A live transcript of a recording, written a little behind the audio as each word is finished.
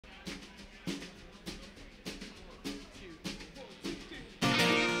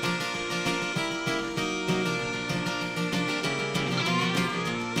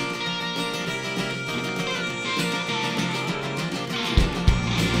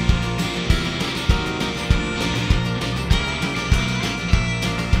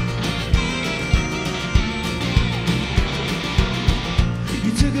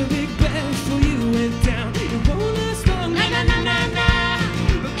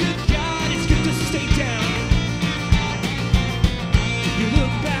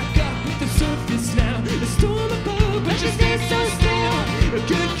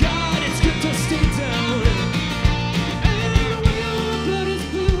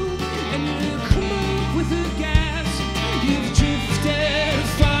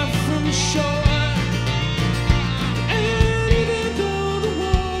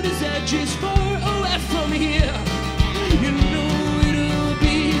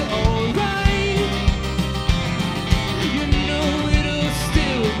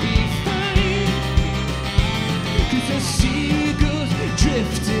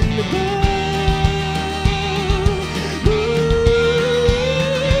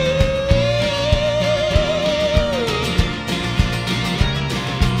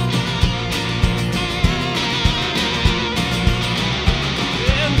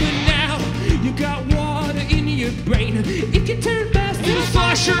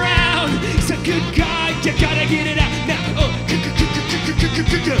slosh around. He's a good guy, you gotta get it out now.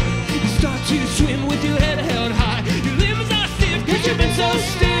 You start to swim with your head held high. Your limbs are stiff 'cause you've been so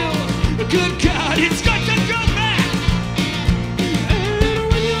still. Good God, it's got to go back. And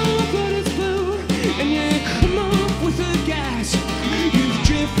when your blood is blue and you come up with a gas, you've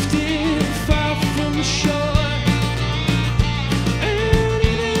drifted far from shore. And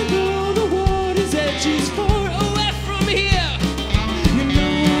even though the water's edge is far away from here, you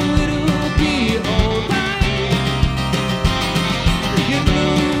know it'll be alright. You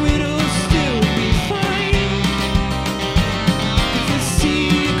know it'll still be fine. The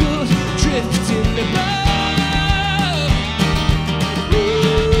seagulls drifting above.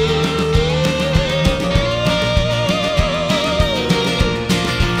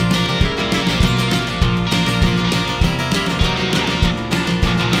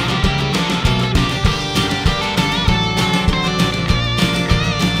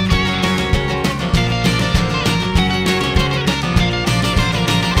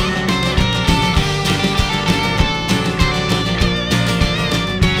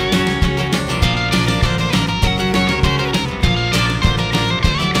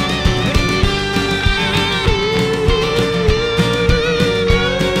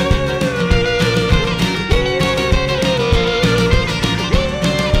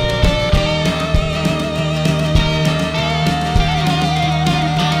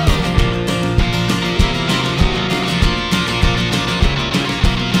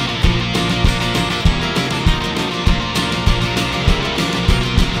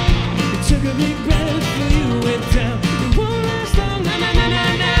 Took a big breath for you went down. It won't last long, na.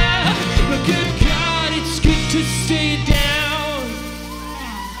 But good God, it's good to stay down.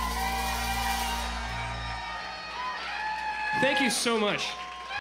 Thank you so much.